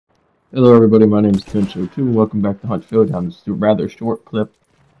Hello everybody, my name is Kencho2 and welcome back to Hunt Showdown. This is a rather short clip.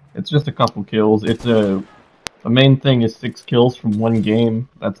 It's just a couple kills. The main thing is 6 kills from one game.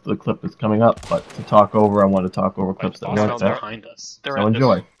 That's the clip that's coming up, but to talk over, I want to talk over clips that weren't there. Behind us. So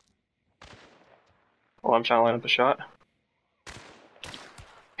enjoy. Well, I'm trying to line up a shot.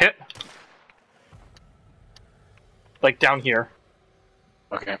 Hit! Like down here.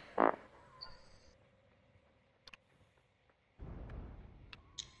 Okay.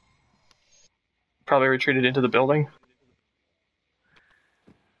 Probably retreated into the building.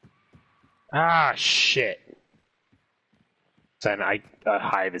 Ah, shit. Then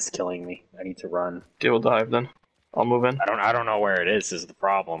hive is killing me. I need to run. Deal with the hive then. I'll move in. I don't know where it is the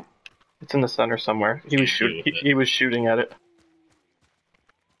problem. It's in the center somewhere. He was shooting at it.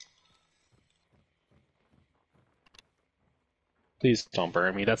 Please don't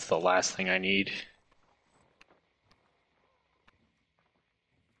burn me. That's the last thing I need.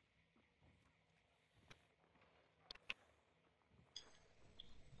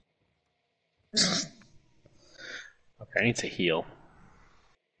 Okay, I need to heal.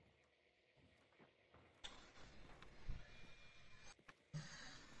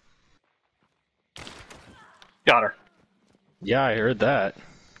 Got her. Yeah, I heard that.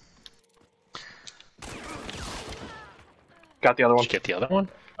 Got the other one. Did you get the other one?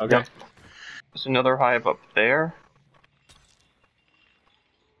 Okay. Yep. There's another hive up there.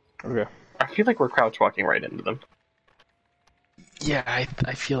 Okay. I feel like we're crouch walking right into them. Yeah,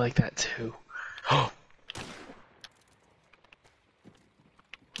 I feel like that too.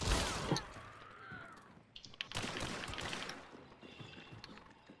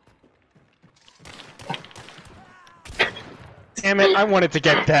 Damn it, I wanted to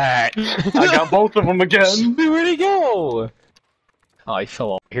get that. I got both of them again. Where'd he go? Oh, he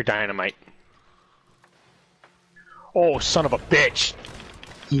fell off. Here, dynamite. Oh, son of a bitch!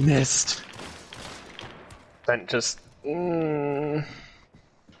 He missed. Then just...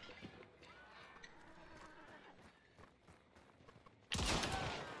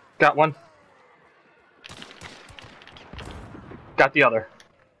 Got one. Got the other.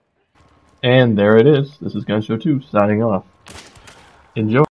 And there it is. This is Gunshow 2 signing off. Enjoy.